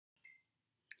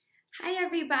Hi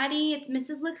everybody, it's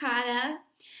Mrs. Licata.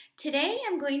 Today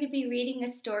I'm going to be reading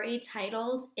a story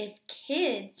titled If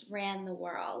Kids Ran the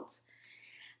World.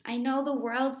 I know the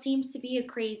world seems to be a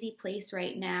crazy place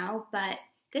right now, but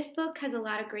this book has a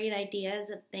lot of great ideas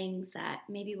of things that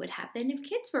maybe would happen if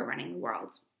kids were running the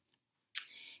world.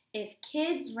 If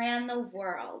Kids Ran the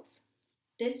World.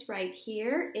 This right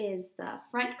here is the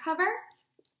front cover,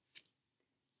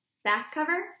 back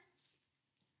cover,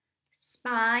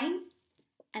 spine,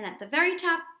 and at the very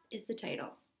top is the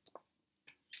title.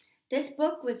 This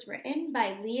book was written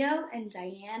by Leo and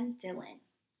Diane Dillon.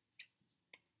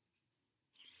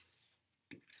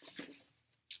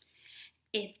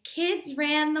 If Kids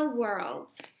Ran the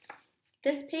World.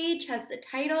 This page has the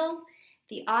title,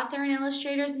 the author and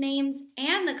illustrator's names,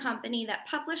 and the company that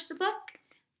published the book.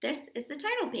 This is the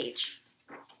title page.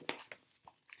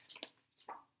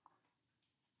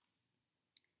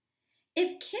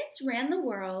 If kids ran the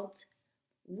world,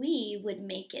 we would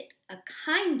make it a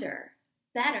kinder,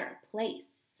 better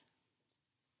place.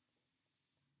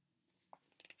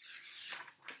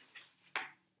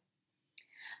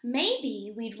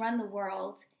 Maybe we'd run the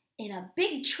world in a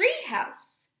big tree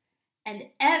house, and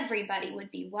everybody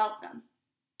would be welcome.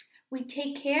 We'd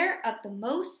take care of the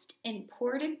most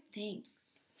important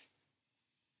things.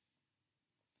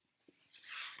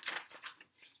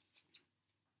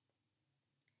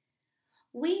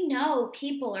 We know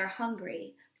people are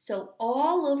hungry, so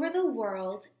all over the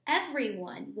world,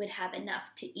 everyone would have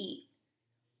enough to eat.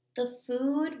 The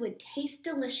food would taste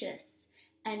delicious,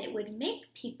 and it would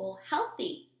make people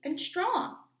healthy and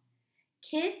strong.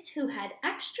 Kids who had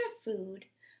extra food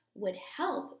would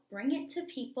help bring it to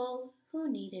people who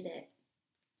needed it.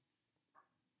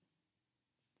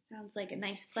 Sounds like a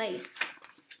nice place.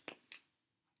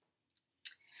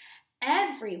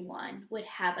 Everyone would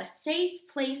have a safe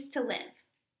place to live.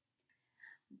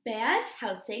 Bad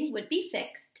housing would be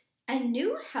fixed, and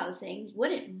new housing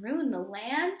wouldn't ruin the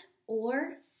land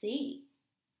or sea.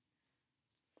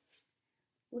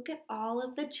 Look at all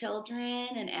of the children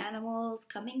and animals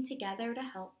coming together to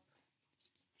help.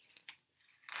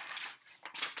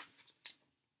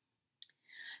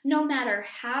 No matter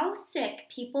how sick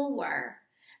people were,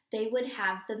 they would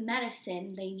have the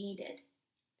medicine they needed.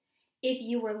 If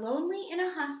you were lonely in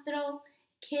a hospital,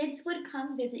 kids would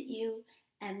come visit you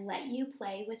and let you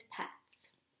play with pets.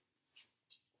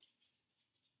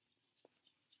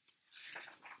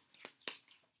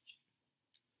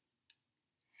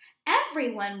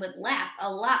 Everyone would laugh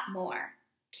a lot more.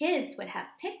 Kids would have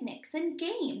picnics and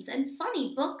games and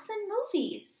funny books and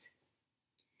movies.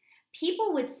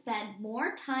 People would spend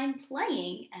more time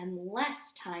playing and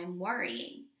less time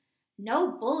worrying.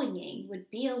 No bullying would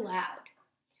be allowed.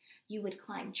 You would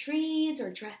climb trees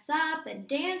or dress up and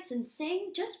dance and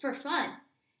sing just for fun.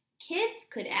 Kids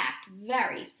could act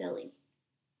very silly.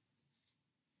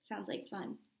 Sounds like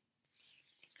fun.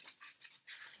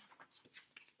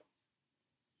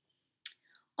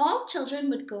 All children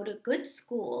would go to good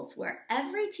schools where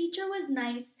every teacher was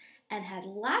nice and had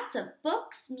lots of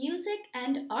books, music,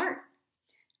 and art.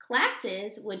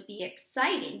 Classes would be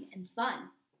exciting and fun.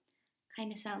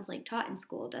 Kind of sounds like taught in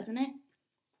school, doesn't it?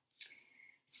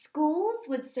 Schools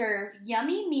would serve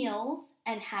yummy meals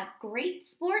and have great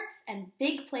sports and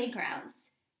big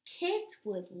playgrounds. Kids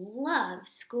would love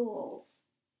school.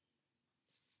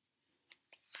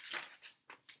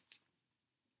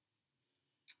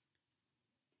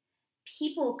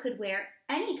 People could wear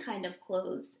any kind of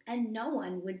clothes and no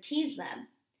one would tease them.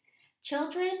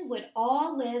 Children would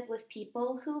all live with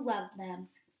people who loved them.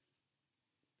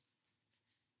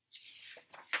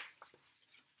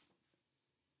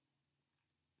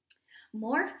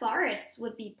 More forests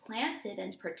would be planted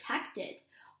and protected.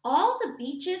 All the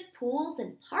beaches, pools,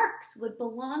 and parks would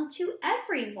belong to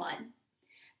everyone.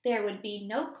 There would be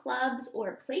no clubs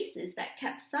or places that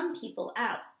kept some people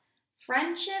out.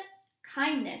 Friendship,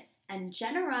 kindness, and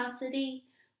generosity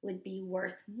would be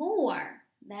worth more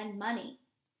than money.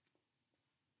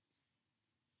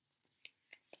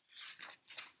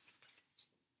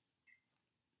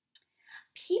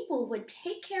 People would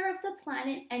take care of the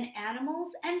planet and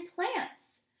animals and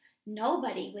plants.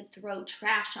 Nobody would throw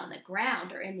trash on the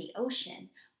ground or in the ocean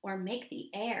or make the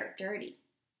air dirty.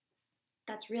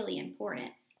 That's really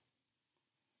important.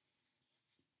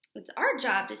 It's our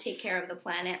job to take care of the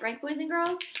planet, right, boys and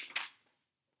girls?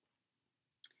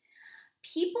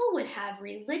 People would have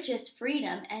religious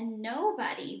freedom and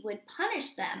nobody would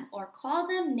punish them or call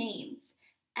them names.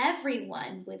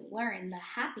 Everyone would learn the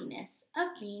happiness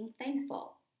of being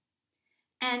thankful.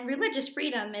 And religious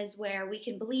freedom is where we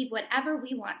can believe whatever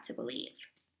we want to believe.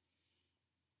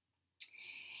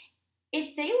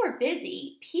 If they were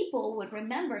busy, people would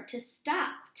remember to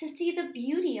stop to see the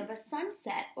beauty of a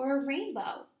sunset or a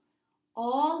rainbow.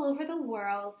 All over the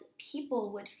world,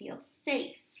 people would feel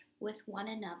safe with one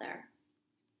another.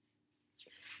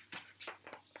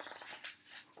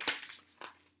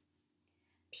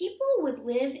 People would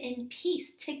live in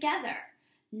peace together.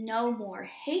 No more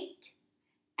hate.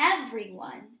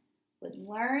 Everyone would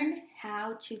learn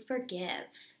how to forgive.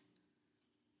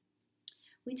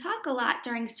 We talk a lot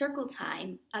during circle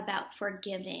time about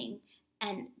forgiving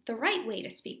and the right way to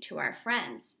speak to our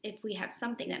friends if we have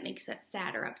something that makes us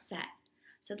sad or upset.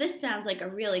 So this sounds like a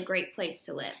really great place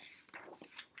to live.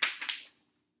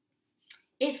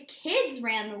 If kids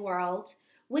ran the world,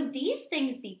 would these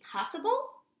things be possible?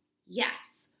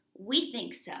 Yes, we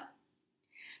think so.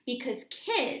 Because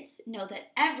kids know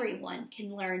that everyone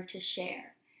can learn to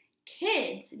share.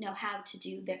 Kids know how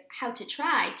to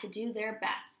try to do their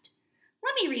best.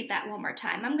 Let me read that one more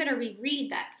time. I'm going to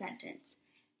reread that sentence.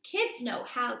 Kids know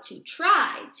how to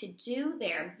try to do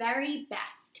their very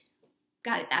best.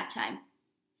 Got it that time.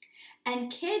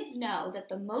 And kids know that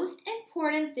the most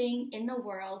important thing in the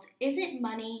world isn't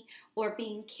money or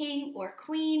being king or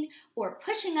queen or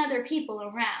pushing other people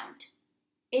around.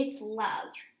 It's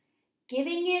love.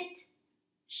 Giving it,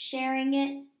 sharing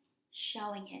it,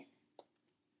 showing it.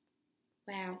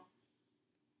 Wow.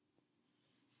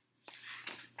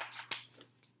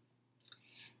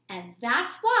 And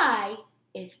that's why,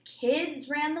 if kids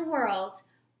ran the world,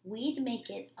 we'd make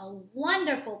it a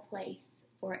wonderful place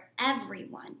for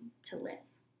everyone to live.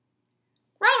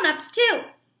 Grown-ups too.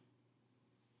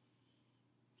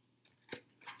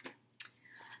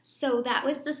 So that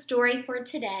was the story for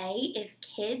today, If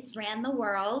Kids Ran the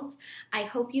World. I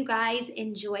hope you guys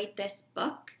enjoyed this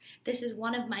book. This is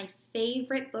one of my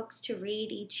favorite books to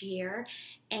read each year.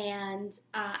 And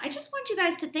I just want you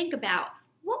guys to think about,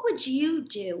 what would you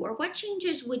do or what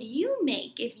changes would you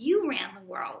make if you ran the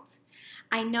world?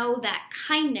 I know that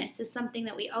kindness is something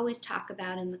that we always talk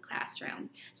about in the classroom.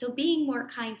 So being more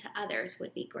kind to others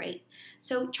would be great.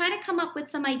 So try to come up with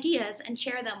some ideas and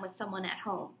share them with someone at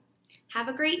home. Have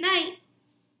a great night.